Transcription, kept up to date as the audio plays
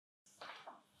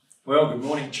Well, good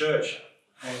morning, church,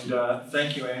 and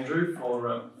thank you, Andrew,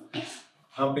 for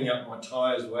pumping up my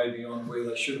tyres way beyond where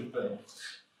they should have been.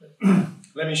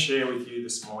 Let me share with you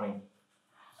this morning.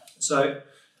 So,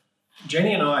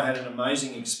 Jenny and I had an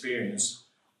amazing experience,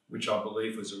 which I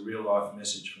believe was a real-life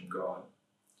message from God.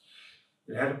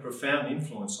 It had a profound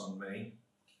influence on me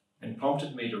and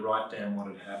prompted me to write down what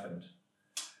had happened.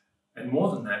 And more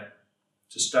than that,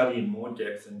 to study in more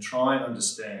depth and try and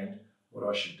understand what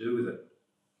I should do with it.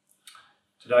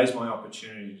 Today's my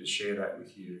opportunity to share that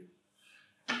with you,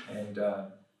 and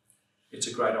it's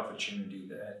a great opportunity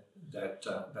that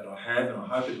I have, and I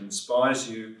hope it inspires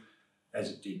you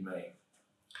as it did me.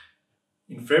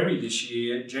 In February this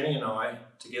year, Jenny and I,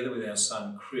 together with our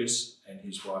son Chris and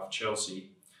his wife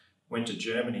Chelsea, went to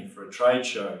Germany for a trade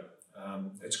show.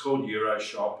 It's called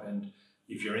Euroshop, and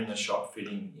if you're in the shop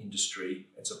fitting industry,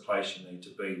 it's a place you need to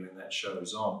be when that show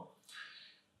is on.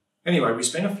 Anyway, we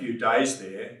spent a few days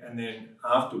there, and then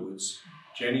afterwards,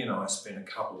 Jenny and I spent a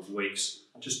couple of weeks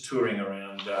just touring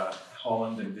around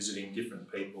Holland and visiting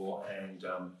different people and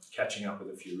catching up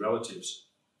with a few relatives.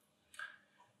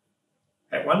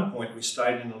 At one point, we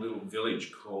stayed in a little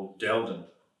village called Delden.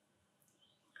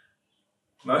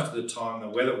 Most of the time, the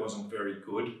weather wasn't very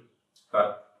good,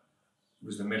 but it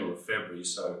was the middle of February,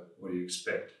 so what do you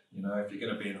expect? You know, if you're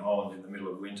going to be in Holland in the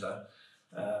middle of winter,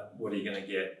 what are you going to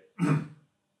get?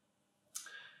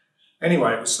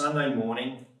 Anyway, it was Sunday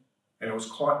morning and it was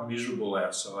quite miserable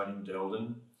outside in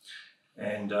Delden,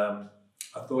 and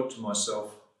I thought to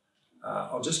myself,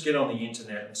 I'll just get on the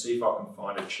internet and see if I can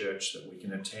find a church that we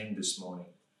can attend this morning.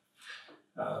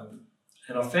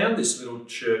 And I found this little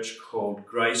church called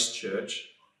Grace Church.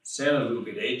 It sounded a little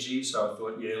bit edgy, so I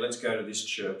thought, yeah, let's go to this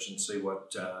church and see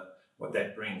what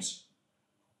that brings.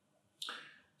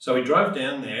 So we drove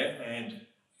down there, and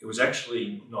it was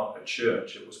actually not a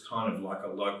church. It was kind of like a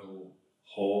local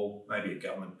hall, maybe a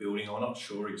government building, I'm not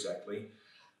sure exactly.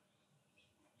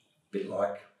 A bit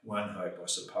like One Hope, I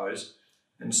suppose.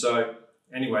 And so,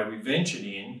 anyway, we ventured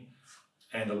in,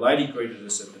 and a lady greeted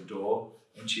us at the door,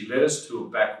 and she led us to a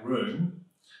back room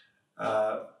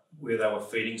where they were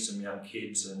feeding some young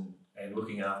kids and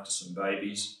looking after some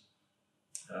babies.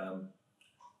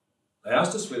 They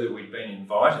asked us whether we'd been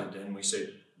invited, and we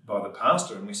said, by the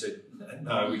pastor, and we said,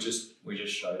 no, we just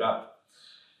showed up.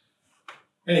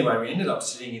 Anyway, we ended up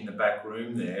sitting in the back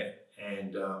room there,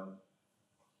 and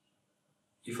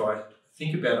if I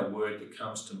think about a word that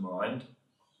comes to mind,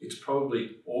 it's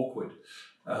probably awkward.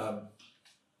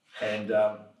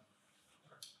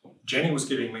 Jenny was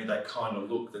giving me that kind of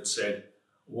look that said,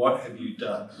 what have you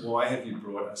done? Why have you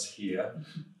brought us here?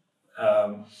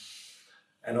 And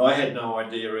I had no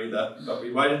idea either, but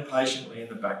we waited patiently in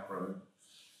the back room.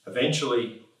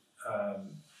 Eventually,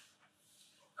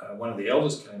 one of the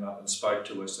elders came up and spoke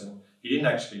to us, and he didn't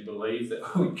actually believe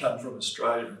that we'd come from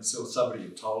Australia until somebody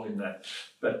had told him that.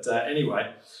 But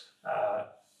anyway,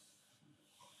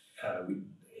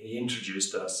 he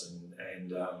introduced us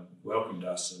and welcomed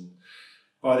us. And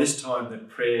by this time, the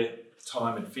prayer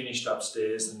time had finished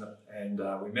upstairs, and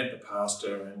we met the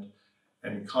pastor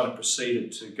and kind of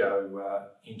proceeded to go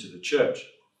into the church.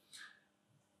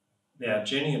 Now,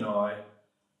 Jenny and I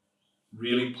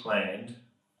really planned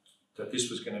that this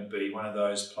was going to be one of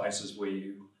those places where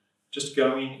you just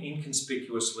go in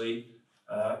inconspicuously,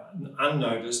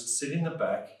 unnoticed, sit in the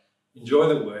back, enjoy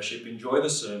the worship, enjoy the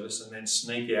service, and then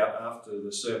sneak out after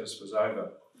the service was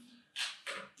over.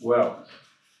 Well,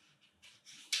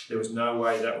 there was no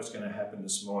way that was going to happen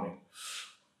this morning.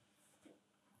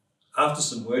 After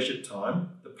some worship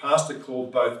time, the pastor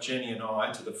called both Jenny and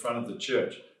I to the front of the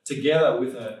church, together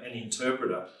with an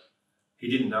interpreter. He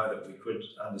didn't know that we could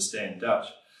understand Dutch.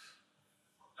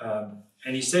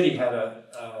 And he said he had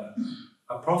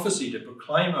a prophecy to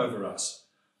proclaim over us.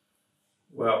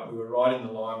 Well, we were right in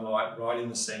the limelight, right in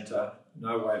the centre,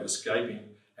 no way of escaping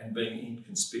and being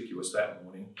inconspicuous that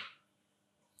morning.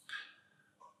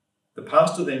 The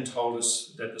pastor then told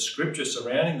us that the scripture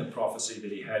surrounding the prophecy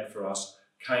that he had for us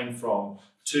came from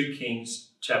 2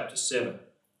 Kings chapter 7.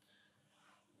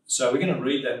 So we're going to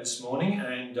read that this morning,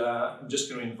 and I'm just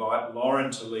going to invite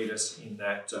Lauren to lead us in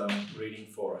that reading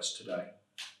for us today.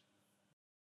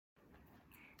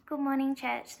 Good morning,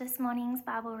 church. This morning's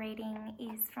Bible reading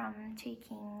is from 2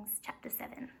 Kings chapter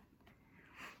 7.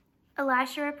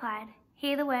 Elisha replied,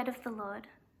 "Hear the word of the Lord.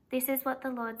 This is what the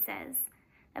Lord says.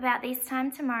 About this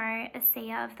time tomorrow, a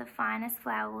seah of the finest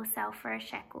flour will sell for a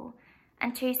shekel,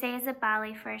 and 2 seahs of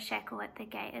barley for a shekel at the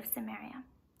gate of Samaria."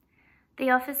 The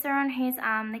officer on whose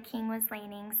arm the king was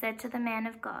leaning said to the man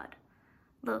of God,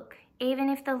 "Look, even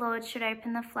if the Lord should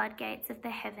open the floodgates of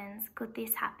the heavens, could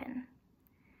this happen?"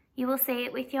 You will see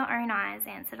it with your own eyes,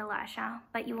 answered Elisha,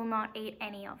 but you will not eat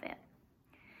any of it.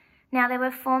 Now there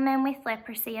were 4 men with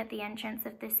leprosy at the entrance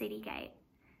of the city gate.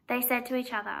 They said to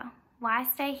each other, "Why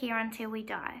stay here until we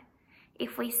die?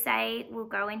 If we say we'll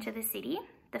go into the city,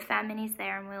 the famine is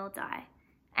there and we will die.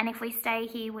 And if we stay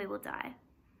here, we will die.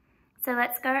 So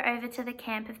let's go over to the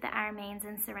camp of the Arameans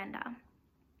and surrender.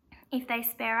 If they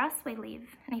spare us, we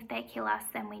live, and if they kill us,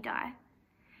 then we die."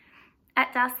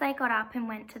 At dusk they got up and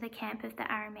went to the camp of the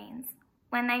Arameans.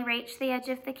 When they reached the edge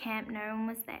of the camp, no one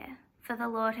was there, for the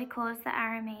Lord had caused the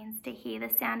Arameans to hear the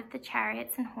sound of the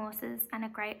chariots and horses and a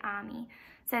great army.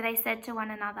 So they said to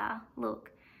one another,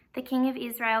 "Look, the king of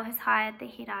Israel has hired the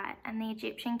Hittite and the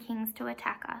Egyptian kings to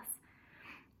attack us."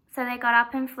 So they got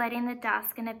up and fled in the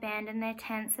dusk and abandoned their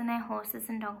tents and their horses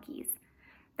and donkeys.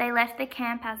 They left the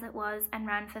camp as it was and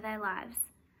ran for their lives.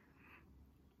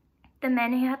 The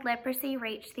men who had leprosy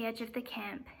reached the edge of the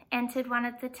camp, entered one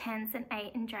of the tents and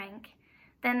ate and drank.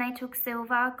 Then they took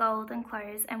silver, gold and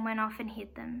clothes and went off and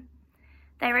hid them.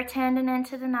 They returned and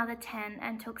entered another tent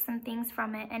and took some things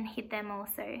from it and hid them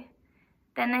also.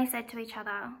 Then they said to each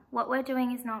other, "What we're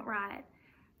doing is not right.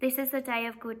 This is the day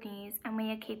of good news and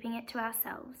we are keeping it to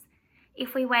ourselves.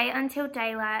 If we wait until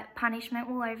daylight, punishment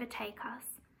will overtake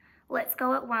us. Let's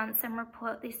go at once and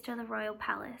report this to the royal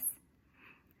palace."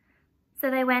 So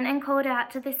they went and called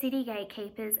out to the city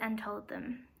gatekeepers and told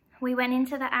them, "We went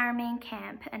into the Aramean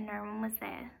camp and no one was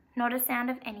there, not a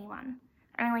sound of anyone,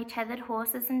 only tethered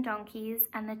horses and donkeys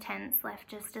and the tents left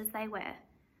just as they were."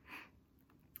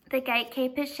 The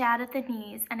gatekeepers shouted the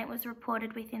news and it was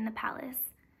reported within the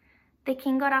palace. The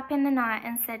king got up in the night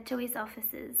and said to his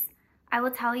officers, "I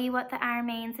will tell you what the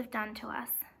Arameans have done to us.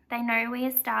 They know we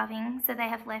are starving, so they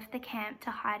have left the camp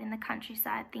to hide in the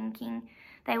countryside, thinking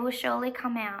they will surely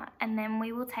come out and then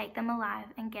we will take them alive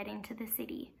and get into the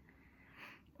city."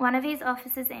 One of his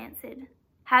officers answered,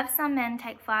 "Have some men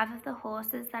take 5 of the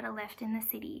horses that are left in the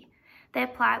city. Their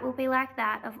plight will be like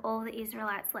that of all the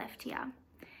Israelites left here.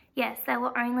 Yes, they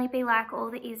will only be like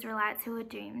all the Israelites who are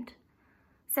doomed.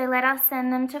 So let us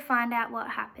send them to find out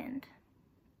what happened."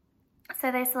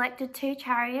 So they selected 2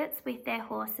 chariots with their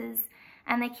horses,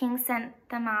 and the king sent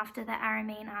them after the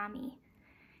Aramean army.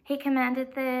 He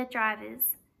commanded the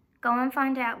drivers, "Go and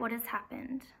find out what has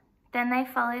happened." Then they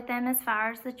followed them as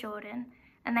far as the Jordan,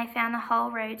 and they found the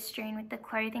whole road strewn with the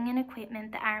clothing and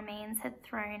equipment the Arameans had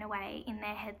thrown away in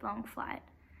their headlong flight.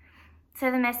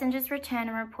 So the messengers returned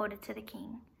and reported to the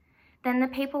king. Then the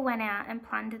people went out and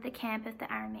plundered the camp of the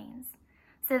Arameans.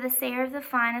 So the seah of the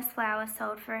finest flour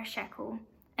sold for a shekel,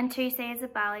 and 2 seahs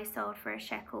of barley sold for a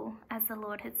shekel, as the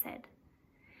Lord had said.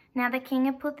 Now the king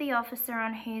had put the officer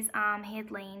on whose arm he had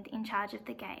leaned in charge of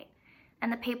the gate,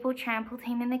 and the people trampled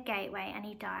him in the gateway, and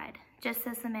he died, just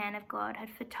as the man of God had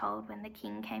foretold when the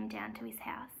king came down to his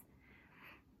house.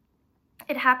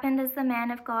 It happened as the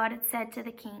man of God had said to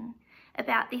the king,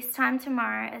 "About this time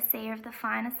tomorrow a seah of the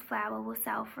finest flour will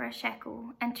sell for a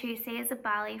shekel, and 2 seahs of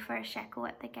barley for a shekel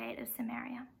at the gate of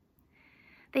Samaria."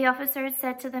 The officer had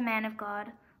said to the man of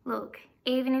God, "Look,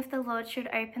 even if the Lord should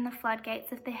open the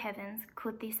floodgates of the heavens,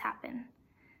 could this happen?"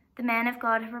 The man of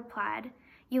God had replied,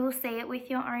 "You will see it with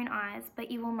your own eyes,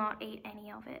 but you will not eat any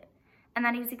of it." And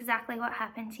that is exactly what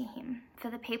happened to him, for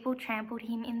the people trampled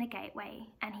him in the gateway,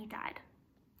 and he died.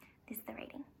 This is the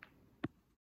reading.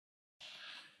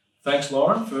 Thanks,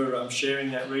 Lauren, for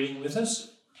sharing that reading with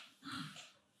us.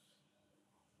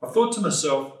 I thought to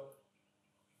myself,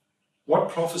 what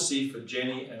prophecy for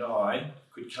Jenny and I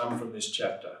could come from this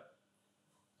chapter?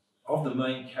 Of the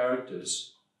main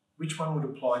characters, which one would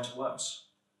apply to us?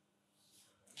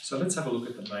 So let's have a look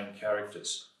at the main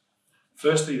characters.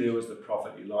 Firstly, there was the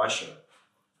prophet Elisha.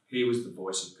 He was the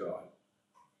voice of God.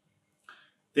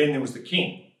 Then there was the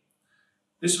king.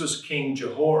 This was King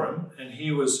Jehoram, and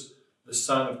he was the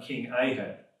son of King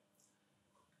Ahab.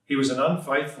 He was an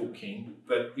unfaithful king,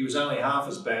 but he was only half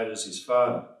as bad as his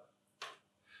father.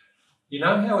 You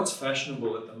know how it's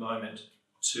fashionable at the moment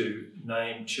to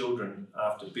name children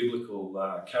after biblical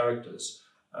characters,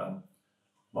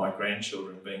 my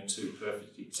grandchildren being 2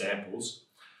 perfect examples.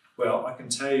 Well, I can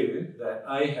tell you that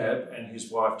Ahab and his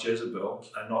wife Jezebel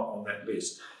are not on that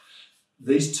list.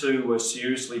 These 2 were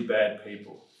seriously bad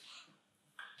people.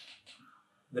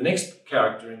 The next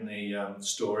character in the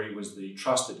story was the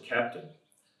trusted captain,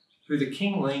 who the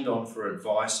king leaned on for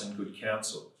advice and good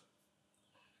counsel.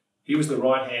 He was the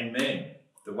right-hand man,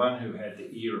 the one who had the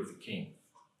ear of the king.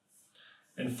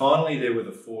 And finally, there were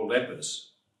the 4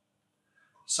 lepers.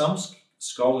 Some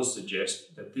scholars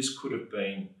suggest that this could have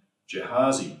been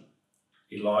Gehazi,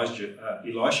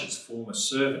 Elisha's former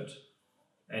servant,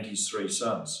 and his 3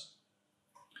 sons.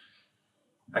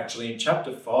 Actually, in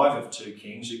chapter 5 of 2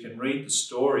 Kings, you can read the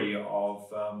story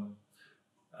of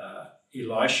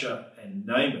Elisha and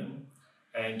Naaman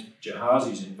and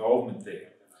Gehazi's involvement there.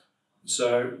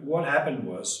 So what happened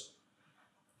was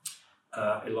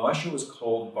Elisha was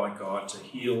called by God to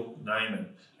heal Naaman.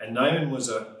 And Naaman was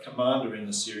a commander in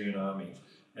the Syrian army.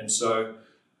 And so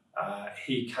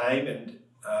he came and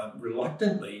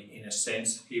reluctantly, in a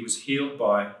sense, he was healed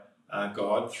by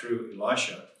God through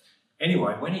Elisha.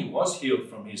 Anyway, when he was healed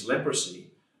from his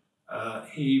leprosy,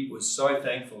 he was so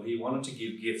thankful he wanted to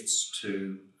give gifts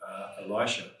to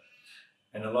Elisha.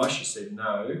 And Elisha said,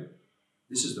 no,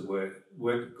 this is the work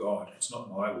of God. It's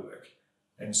not my work.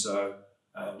 And so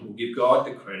we'll give God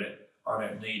the credit. I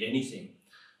don't need anything.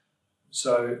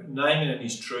 So Naaman and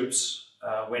his troops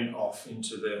went off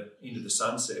into the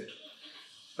sunset.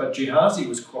 But Gehazi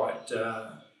was quite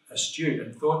astute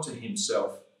and thought to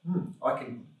himself, I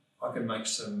can make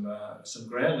some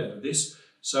ground out of this.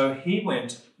 So he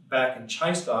went back and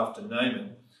chased after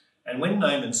Naaman. And when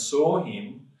Naaman saw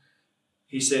him,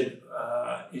 he said,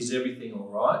 is everything all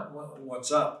right?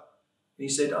 What's up? And he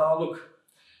said, oh, look,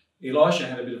 Elisha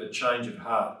had a bit of a change of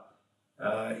heart.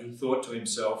 He thought to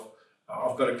himself,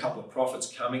 I've got a couple of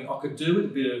prophets coming. I could do with a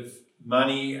bit of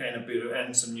money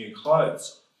and some new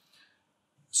clothes.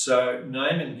 So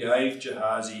Naaman gave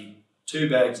Gehazi 2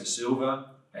 bags of silver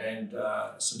and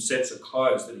some sets of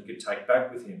clothes that he could take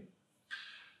back with him.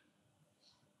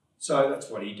 So that's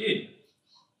what he did.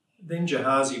 Then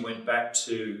Gehazi went back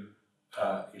to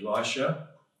Elisha,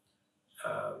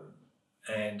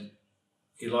 and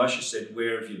Elisha said,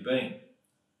 where have you been?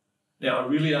 Now, I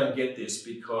really don't get this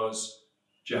because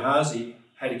Gehazi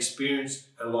had experienced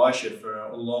Elisha for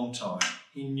a long time.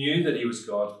 He knew that he was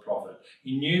God's prophet.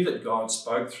 He knew that God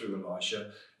spoke through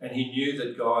Elisha, and he knew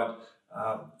that God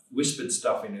whispered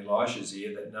stuff in Elisha's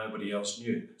ear that nobody else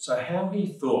knew. So how he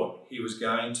thought he was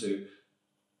going to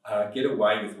get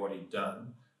away with what he'd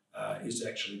done is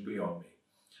actually beyond me.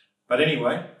 But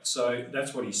anyway, so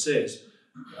that's what he says.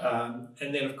 And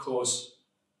then, of course,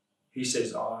 he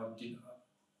says, I've been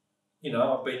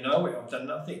nowhere, I've done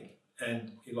nothing.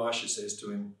 And Elisha says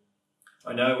to him,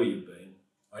 I know where you've been.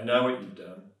 I know what you've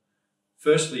done.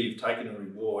 Firstly, you've taken a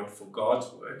reward for God's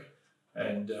work,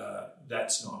 and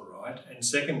that's not right. And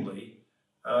secondly,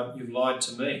 you've lied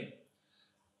to me.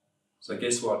 So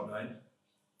guess what, mate?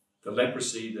 The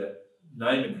leprosy that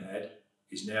Naaman had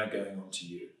is now going on to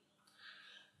you.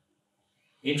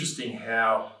 Interesting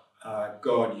how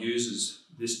God uses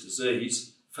this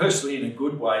disease, firstly in a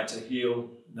good way to heal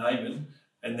Naaman,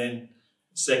 and then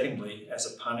secondly as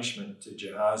a punishment to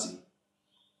Gehazi.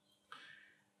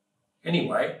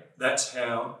 Anyway, that's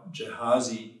how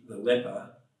Gehazi the leper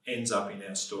ends up in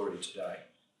our story today.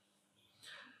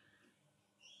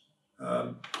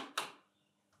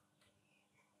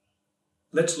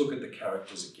 Let's look at the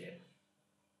characters again.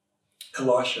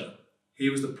 Elisha, he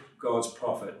was God's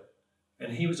prophet,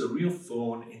 and he was a real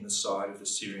thorn in the side of the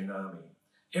Syrian army.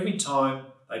 Every time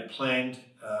they planned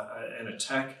an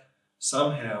attack,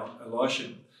 somehow Elisha,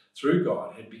 through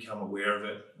God, had become aware of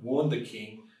it, warned the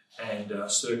king, and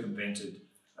circumvented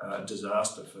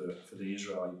disaster for the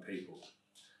Israeli people.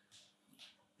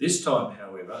 This time,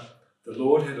 however, the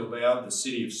Lord had allowed the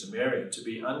city of Samaria to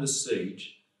be under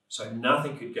siege, so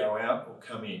nothing could go out or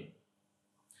come in.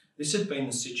 This had been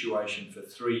the situation for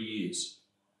 3 years,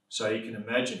 so you can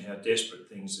imagine how desperate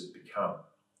things had become.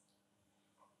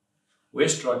 We're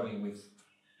struggling with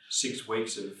 6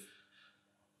 weeks of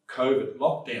COVID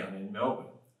lockdown in Melbourne.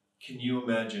 Can you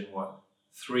imagine what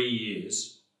 3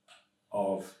 years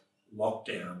of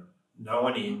lockdown, no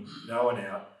one in, no one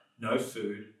out, no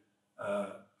food,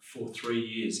 for 3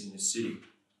 years in this city?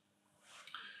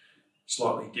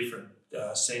 Slightly different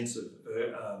sense of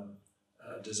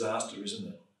disaster, isn't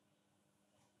it?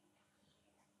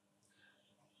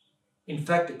 In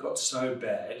fact, it got so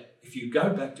bad, if you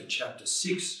go back to chapter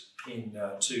 6 in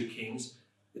 2 Kings,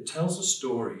 it tells a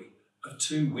story of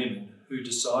 2 women who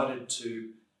decided to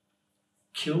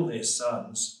kill their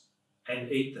sons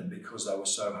and eat them because they were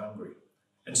so hungry.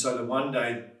 And so the one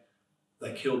day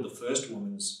they killed the first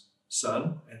woman's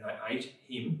son and they ate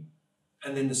him.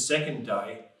 And then the second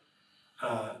day,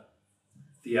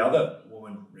 the other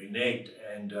woman reneged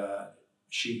and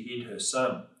she hid her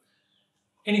son.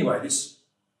 Anyway, this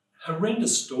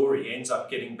horrendous story ends up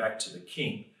getting back to the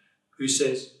king, who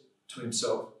says to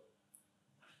himself,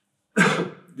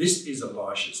 this is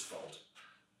Elisha's fault.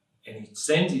 And he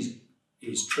sends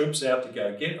his troops out to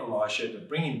go get Elisha to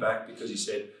bring him back because he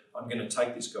said, I'm going to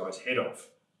take this guy's head off.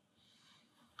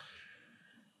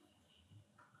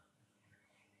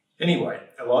 Anyway,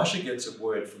 Elisha gets a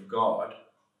word from God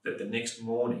that the next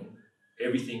morning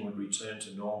everything would return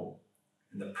to normal,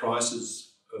 and the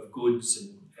prices of goods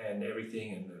and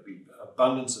everything, and there'd be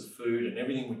abundance of food, and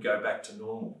everything would go back to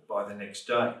normal by the next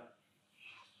day.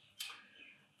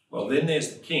 Well, then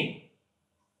there's the king.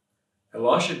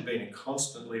 Elisha had been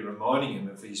constantly reminding him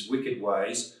of these wicked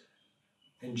ways,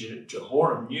 and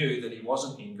Jehoram knew that he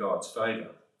wasn't in God's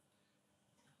favour.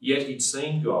 Yet he'd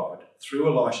seen God, through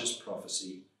Elisha's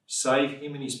prophecy, save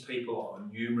him and his people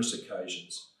on numerous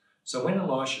occasions. So when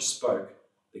Elisha spoke,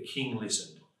 the king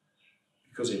listened,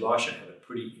 because Elisha had a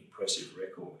pretty impressive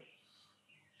record.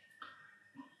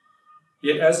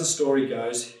 Yet as the story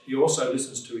goes, he also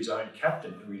listens to his own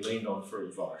captain, who he leaned on for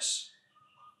advice.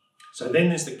 So then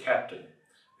there's the captain,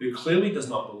 who clearly does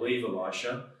not believe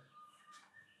Elisha,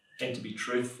 and to be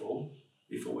truthful,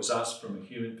 if it was us from a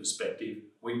human perspective,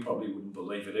 we probably wouldn't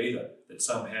believe it either, that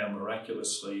somehow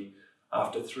miraculously,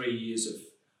 after 3 years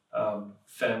of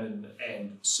famine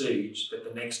and siege, that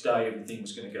the next day everything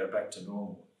was going to go back to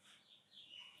normal.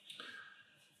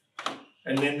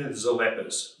 And then there's the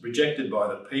lepers, rejected by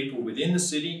the people within the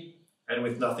city and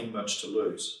with nothing much to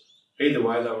lose. Either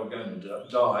way, they were going to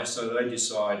die, so they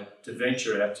decide to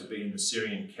venture out to be in the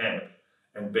Syrian camp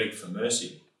and beg for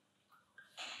mercy.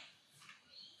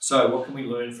 So what can we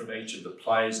learn from each of the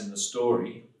players in the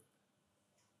story?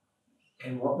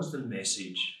 And what was the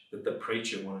message that the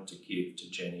preacher wanted to give to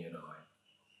Jenny and I?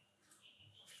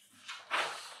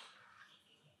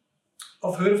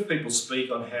 I've heard of people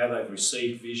speak on how they've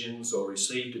received visions or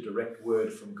received a direct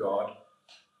word from God.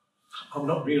 I'm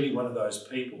not really one of those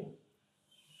people,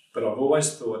 but I've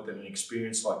always thought that an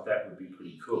experience like that would be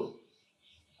pretty cool.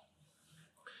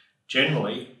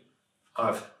 Generally,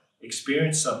 I've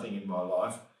experienced something in my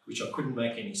life which I couldn't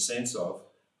make any sense of.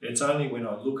 It's only when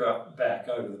I look back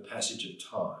over the passage of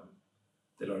time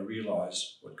that I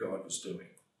realise what God was doing.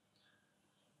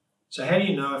 So how do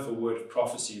you know if a word of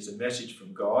prophecy is a message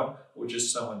from God or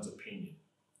just someone's opinion?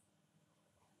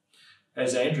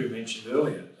 As Andrew mentioned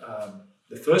earlier,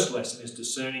 the first lesson is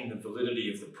discerning the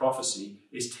validity of the prophecy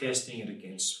is testing it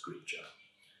against Scripture.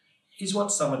 Is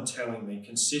what someone telling me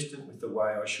consistent with the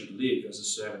way I should live as a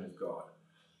servant of God?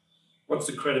 What's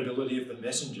the credibility of the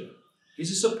messenger? Is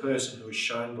this a person who is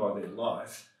shown by their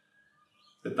life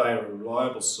that they are a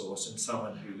reliable source and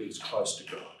someone who lives close to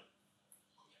God?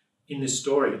 In this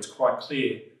story, it's quite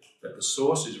clear that the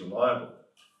source is reliable.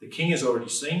 The king has already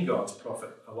seen God's prophet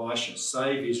Elisha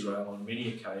save Israel on many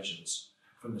occasions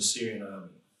from the Syrian army.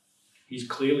 He's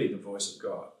clearly the voice of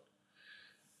God.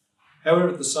 However,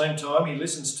 at the same time, he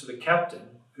listens to the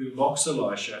captain who mocks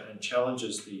Elisha and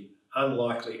challenges the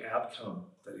unlikely outcome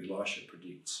that Elisha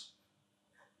predicts.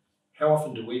 How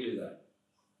often do we do that?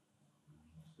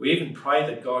 We even pray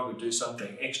that God would do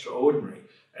something extraordinary,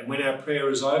 and when our prayer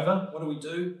is over, what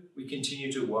do? We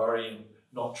continue to worry and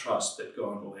not trust that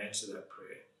God will answer that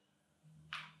prayer.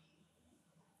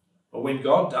 Or when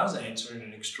God does answer in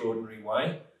an extraordinary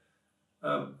way,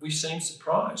 we seem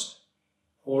surprised.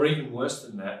 Or even worse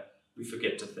than that, we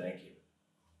forget to thank him.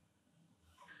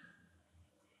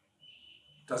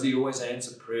 Does he always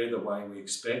answer prayer the way we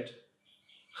expect?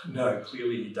 No,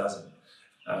 clearly he doesn't.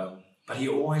 But he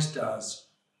always does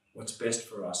what's best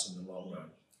for us in the long run.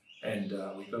 And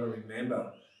we've got to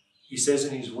remember, he says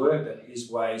in his word that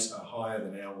his ways are higher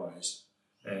than our ways.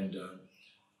 And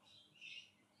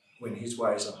when his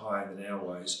ways are higher than our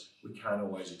ways, we can't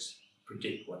always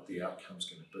predict what the outcome's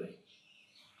going to be.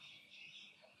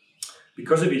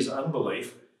 Because of his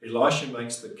unbelief, Elisha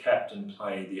makes the captain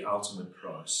pay the ultimate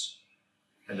price,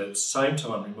 and at the same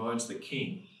time reminds the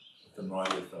king of the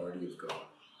mighty authority of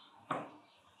God.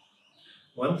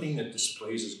 One thing that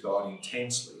displeases God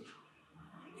intensely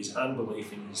is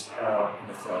unbelief in his power and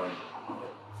authority.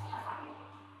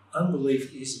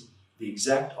 Unbelief is the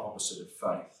exact opposite of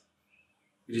faith.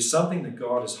 It is something that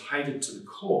God has hated to the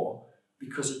core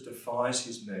because it defies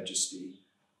his majesty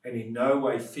and in no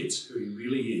way fits who he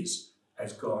really is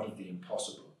as God of the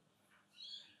impossible.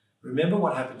 Remember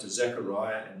what happened to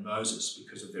Zechariah and Moses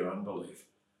because of their unbelief.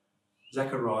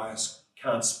 Zechariah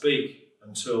can't speak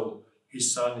until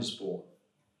his son is born.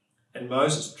 And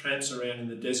Moses tramps around in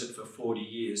the desert for 40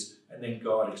 years and then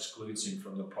God excludes him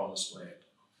from the promised land.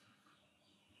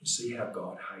 You see how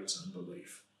God hates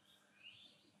unbelief.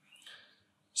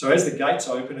 So as the gates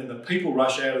open and the people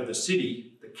rush out of the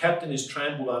city, the captain is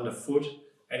trampled underfoot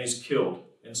and is killed.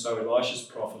 And so Elisha's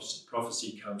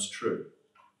prophecy comes true.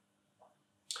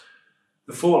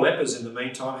 The 4 lepers in the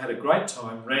meantime had a great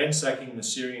time ransacking the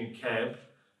Syrian camp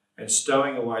and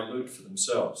stowing away loot for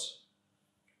themselves.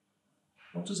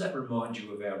 What does that remind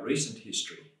you of our recent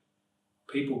history?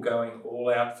 People going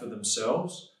all out for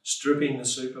themselves, stripping the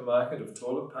supermarket of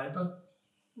toilet paper?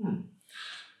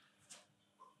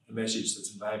 a message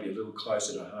that's maybe a little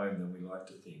closer to home than we like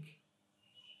to think.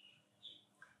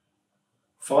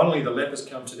 Finally, the lepers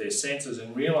come to their senses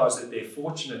and realise that their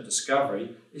fortunate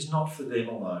discovery is not for them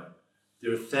alone.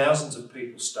 There are thousands of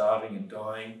people starving and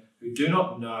dying who do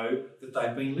not know that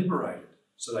they've been liberated.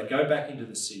 So they go back into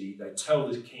the city, they tell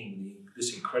the king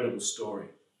this incredible story.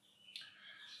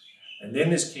 And then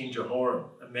there's King Jehoram,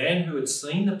 a man who had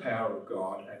seen the power of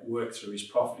God at work through his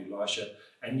prophet Elisha,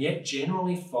 and yet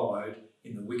generally followed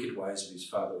in the wicked ways of his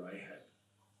father Ahab.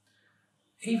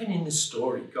 Even in this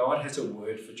story, God has a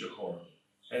word for Jehoram,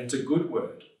 and it's a good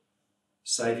word,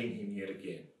 saving him yet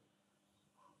again.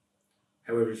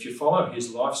 However, if you follow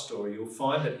his life story, you'll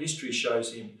find that history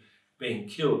shows him being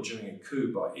killed during a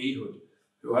coup by Ehud,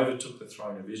 who overtook the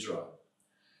throne of Israel.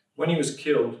 When he was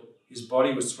killed, his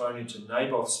body was thrown into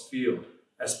Naboth's field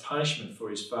as punishment for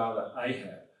his father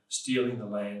Ahab stealing the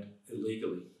land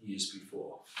illegally years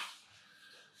before.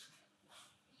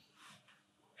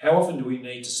 How often do we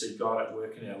need to see God at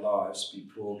work in our lives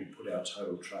before we put our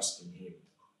total trust in him?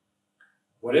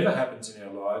 Whatever happens in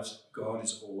our lives, God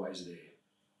is always there.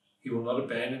 He will not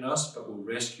abandon us, but will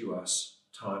rescue us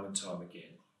time and time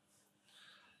again.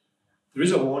 There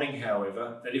is a warning,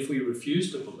 however, that if we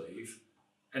refuse to believe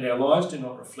and our lives do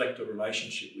not reflect a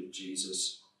relationship with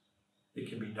Jesus, there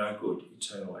can be no good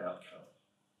eternal outcome.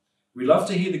 We love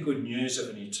to hear the good news of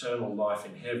an eternal life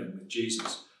in heaven with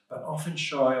Jesus, but often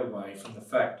shy away from the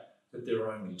fact that there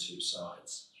are only two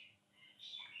sides.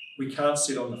 We can't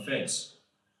sit on the fence.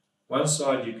 One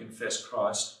side you confess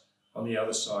Christ, on the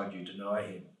other side you deny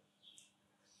him.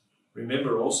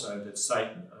 Remember also that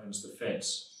Satan owns the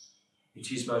fence. It's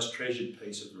his most treasured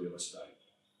piece of real estate.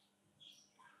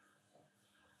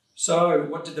 So,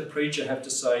 what did the preacher have to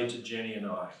say to Jenny and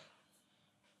I?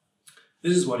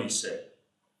 This is what he said.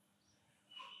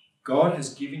 God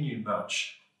has given you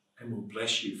much and will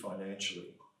bless you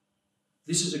financially.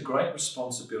 This is a great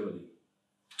responsibility.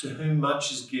 To whom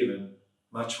much is given,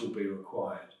 much will be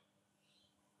required.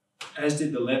 As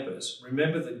did the lepers,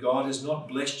 remember that God has not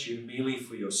blessed you merely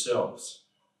for yourselves,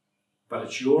 but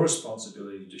it's your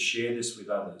responsibility to share this with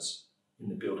others in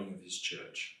the building of his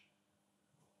church.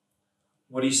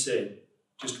 What he said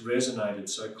just resonated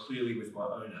so clearly with my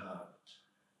own heart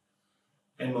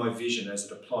and my vision as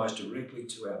it applies directly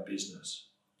to our business.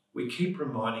 We keep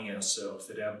reminding ourselves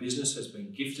that our business has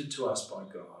been gifted to us by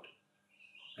God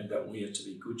and that we are to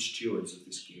be good stewards of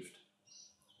this gift.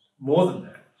 More than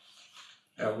that,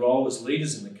 our role as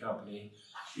leaders in the company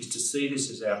is to see this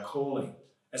as our calling,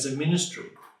 as a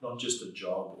ministry, not just a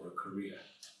job or a career.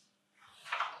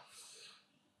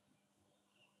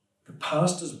 The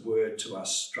pastor's word to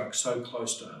us struck so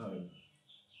close to home.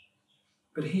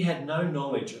 But he had no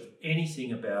knowledge of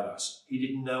anything about us. He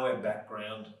didn't know our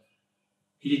background.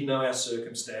 He didn't know our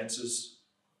circumstances.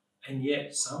 And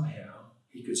yet, somehow,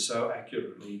 he could so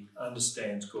accurately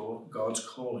understand God's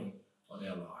calling on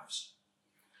our lives.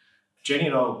 Jenny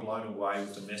and I were blown away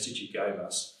with the message he gave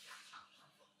us.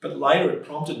 But later it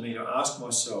prompted me to ask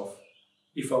myself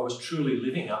if I was truly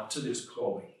living up to this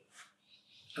calling.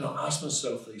 And I asked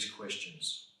myself these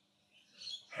questions.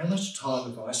 How much time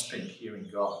have I spent hearing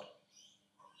God?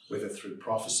 Whether through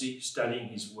prophecy, studying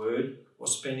his word, or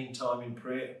spending time in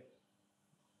prayer?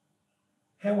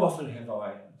 How often have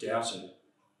I doubted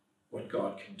what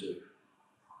God can do?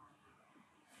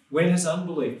 When has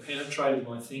unbelief penetrated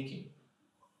my thinking?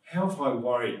 How have I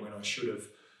worried when I should have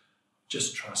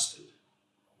just trusted?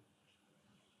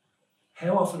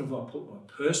 How often have I put my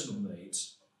personal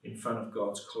needs in front of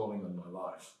God's calling on my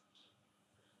life?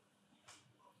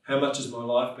 How much has my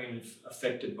life been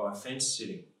affected by fence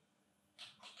sitting?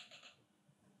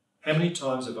 How many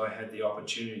times have I had the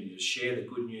opportunity to share the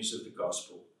good news of the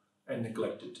gospel and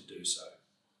neglected to do so?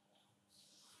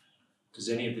 Does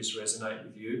any of this resonate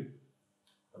with you?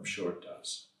 I'm sure it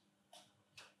does.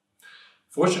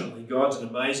 Fortunately, God's an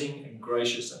amazing and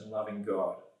gracious and loving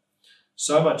God,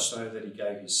 so much so that he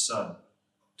gave his Son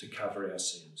to cover our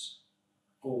sins.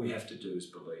 All we have to do is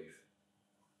believe.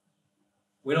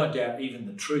 When I doubt even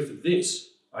the truth of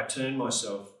this, I turn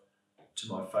myself to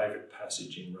my favourite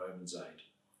passage in Romans 8,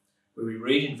 where we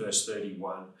read in verse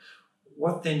 31,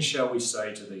 "What then shall we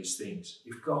say to these things?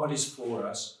 If God is for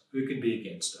us, who can be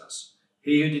against us?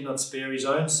 He who did not spare his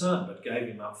own Son, but gave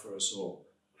him up for us all,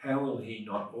 how will he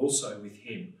not also with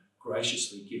him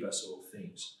graciously give us all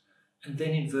things?" And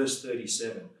then in verse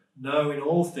 37, "No, in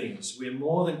all things we are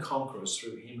more than conquerors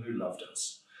through him who loved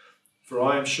us. For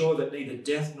I am sure that neither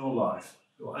death nor life,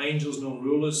 nor angels nor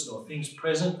rulers, nor things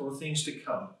present or things to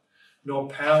come, nor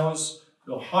powers,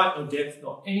 nor height nor depth,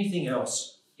 nor anything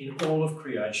else in all of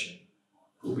creation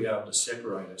will be able to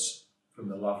separate us from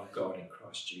the love of God in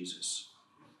Christ Jesus."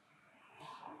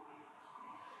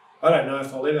 I don't know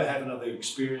if I'll ever have another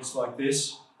experience like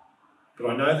this,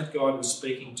 but I know that God was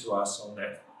speaking to us on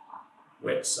that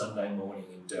wet Sunday morning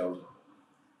in Delta.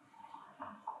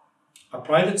 I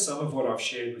pray that some of what I've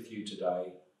shared with you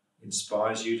today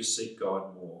inspires you to seek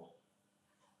God more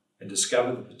and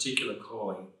discover the particular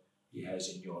calling He has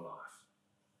in your life.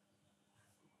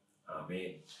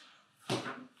 Amen.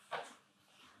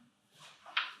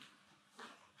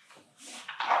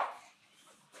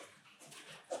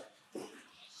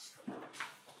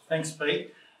 Thanks,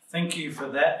 Pete. Thank you for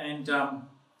that. And,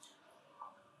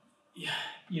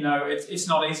 you know, it's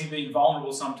not easy being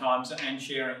vulnerable sometimes and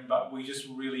sharing, but we just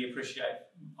really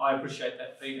I appreciate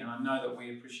that, Pete, and I know that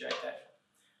we appreciate that.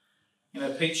 You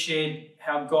know, Pete shared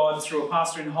how God, through a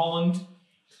pastor in Holland,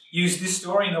 used this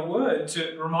story in the Word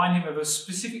to remind him of a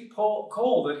specific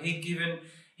call that he'd given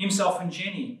himself and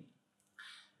Jenny.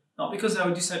 Not because they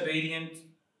were disobedient,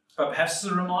 but perhaps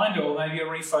as a reminder or maybe a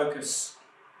refocus.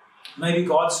 Maybe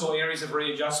God saw areas of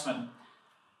readjustment.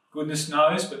 Goodness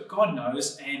knows, but God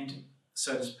knows, and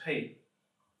so does Pete.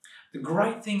 The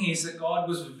great thing is that God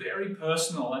was very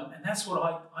personal, and that's what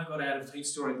I got out of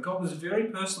Pete's story. God was very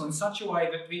personal in such a way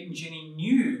that Pete and Jenny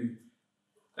knew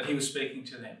that He was speaking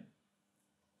to them.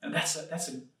 And that's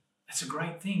a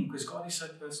great thing, because God is so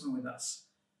personal with us.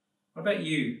 What about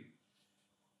you?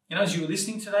 You know, as you were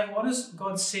listening today, what has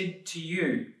God said to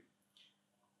you?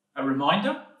 A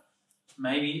reminder?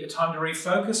 Maybe a time to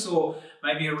refocus, or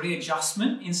maybe a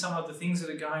readjustment in some of the things that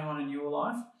are going on in your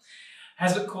life?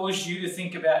 Has it caused you to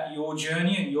think about your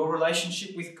journey and your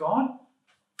relationship with God?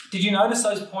 Did you notice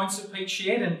those points that Pete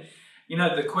shared and, you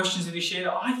know, the questions that he shared?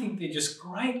 I think they're just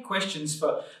great questions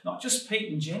for not just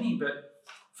Pete and Jenny, but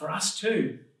for us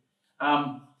too.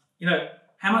 You know,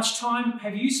 how much time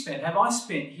have I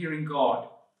spent hearing God,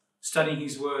 studying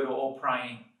His Word or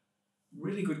praying?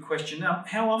 Really good question. Now,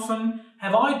 how often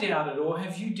have I doubted, or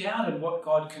have you doubted what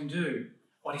God can do,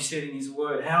 what He said in His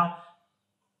Word?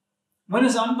 When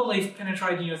has unbelief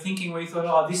penetrated your thinking where you thought,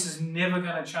 oh, this is never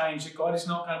going to change, that God is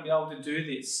not going to be able to do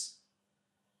this?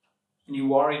 And you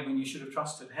worried when you should have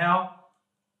trusted. How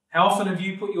often have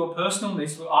you put your personal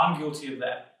needs, well, I'm guilty of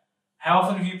that. How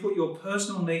often have you put your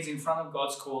personal needs in front of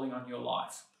God's calling on your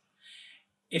life?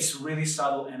 It's really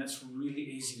subtle and it's really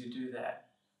easy to do that.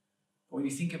 But when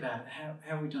you think about it, how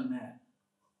have we done that?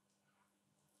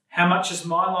 How much has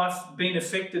my life been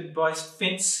affected by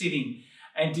fence sitting?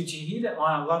 And did you hear that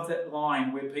line? I love that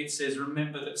line where Pete says,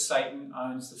 remember that Satan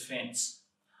owns the fence.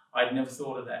 I'd never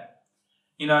thought of that.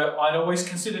 You know, I'd always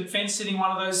considered fence sitting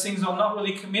one of those things, I'm not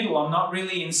really committal, I'm not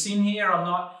really in sin here,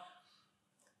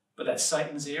 but that's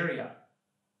Satan's area.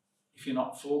 If you're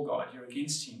not for God, you're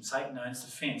against Him. Satan owns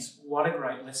the fence. What a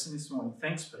great lesson this morning.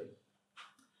 Thanks, Pete.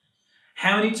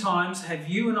 How many times have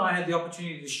you and I had the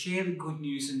opportunity to share the good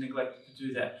news and neglected to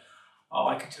do that? Oh,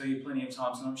 I could tell you plenty of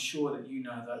times, and I'm sure that you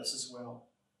know those as well.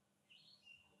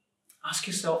 Ask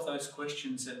yourself those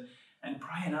questions and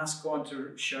pray and ask God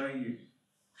to show you.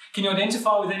 Can you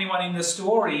identify with anyone in the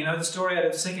story? You know, the story out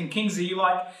of 2 Kings.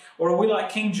 Are we like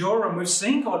King Joram? We've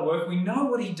seen God work. We know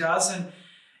what He does, and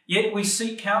yet we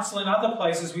seek counsel in other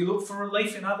places. We look for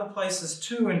relief in other places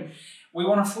too, and we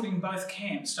want a foot in both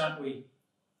camps, don't we?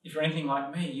 If you're anything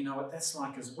like me, you know what that's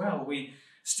like as well. We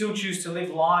still choose to live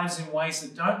lives in ways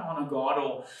that don't honour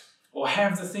God, or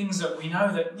have the things that we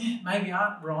know that maybe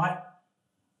aren't right.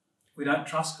 We don't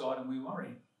trust God and we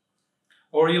worry.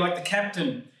 Or are you like the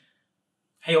captain?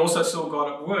 He also saw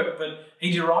God at work, but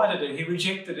he derided it, he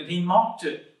rejected it, he mocked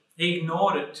it, he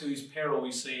ignored it to his peril,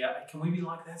 we see. Can we be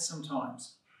like that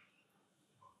sometimes?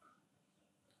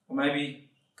 Or maybe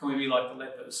can we be like the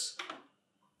lepers?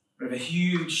 We have a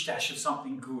huge stash of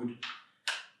something good.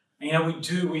 And you know, we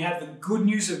do. We have the good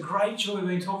news of great joy. We've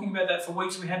been talking about that for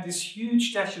weeks. We have this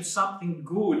huge stash of something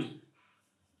good.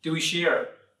 Do we share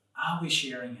it? Are we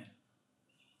sharing it?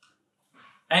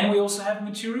 And we also have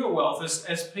material wealth,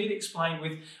 as Pete explained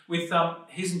with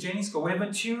his and Jenny's goal. We have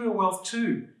material wealth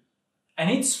too. And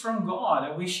it's from God.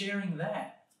 Are we sharing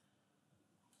that?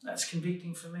 That's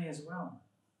convicting for me as well.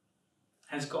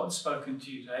 Has God spoken to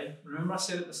you today? Remember I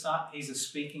said at the start, He's a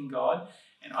speaking God,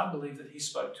 and I believe that He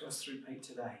spoke to us through Pete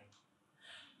today.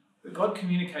 But God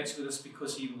communicates with us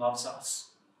because He loves us,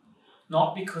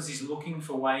 not because He's looking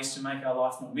for ways to make our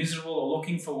life more miserable or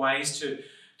looking for ways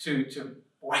to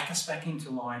whack us back into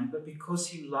line, but because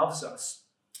He loves us.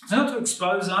 It's not to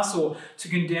expose us or to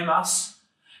condemn us.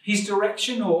 His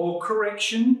direction or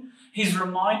correction, His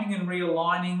reminding and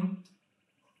realigning,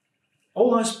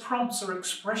 all those prompts are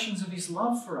expressions of His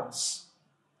love for us.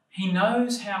 He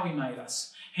knows how He made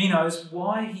us. He knows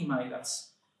why He made us.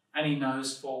 And He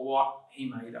knows for what He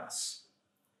made us.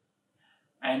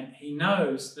 And he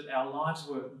knows that our lives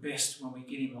work best when we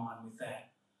get in line with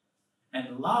that.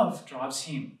 And love drives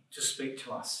him to speak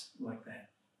to us like that.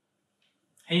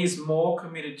 He is more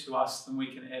committed to us than we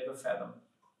can ever fathom.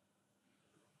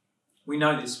 We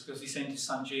know this because he sent his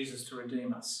son Jesus to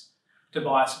redeem us, to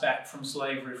buy us back from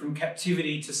slavery, from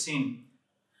captivity to sin,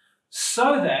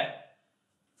 so that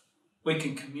we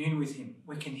can commune with him,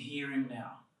 we can hear him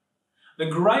now. The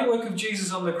great work of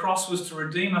Jesus on the cross was to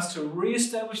redeem us, to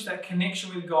re-establish that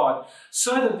connection with God,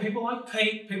 so that people like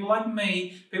Pete, people like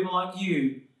me, people like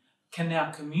you can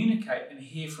now communicate and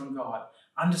hear from God,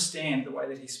 understand the way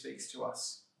that he speaks to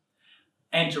us,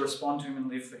 and to respond to him and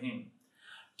live for him.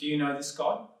 Do you know this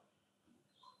God?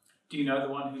 Do you know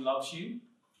the one who loves you?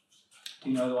 Do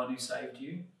you know the one who saved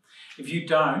you? If you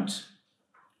don't,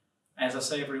 as I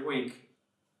say every week,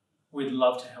 we'd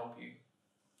love to help you.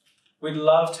 We'd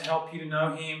love to help you to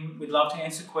know him. We'd love to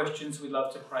answer questions. We'd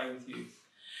love to pray with you.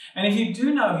 And if you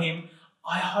do know him,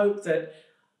 I hope that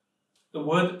the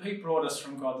word that Pete brought us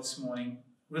from God this morning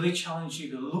really challenged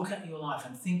you to look at your life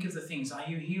and think of the things. Are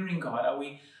you hearing God? Are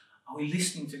we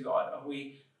listening to God? Are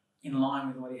we in line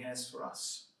with what he has for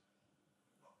us?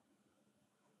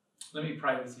 Let me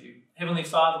pray with you. Heavenly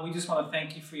Father, we just want to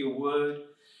thank you for your word.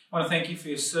 I want to thank you for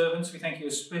your servants. We thank you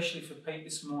especially for Pete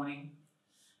this morning.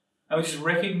 And we just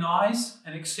recognise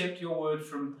and accept your word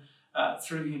from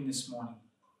through him this morning.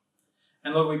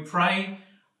 And Lord, we pray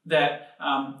that,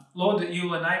 Lord, that you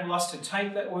will enable us to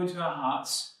take that word to our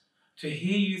hearts, to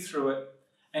hear you through it,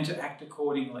 and to act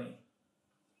accordingly.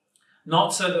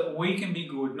 Not so that we can be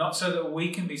good, not so that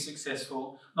we can be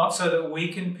successful, not so that we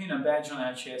can pin a badge on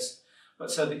our chest, but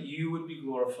so that you would be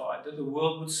glorified, that the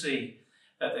world would see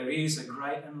that there is a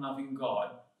great and loving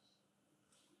God,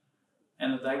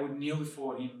 and that they would kneel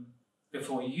before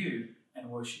you and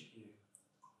worship you.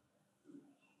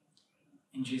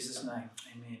 In Jesus' name,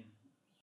 amen.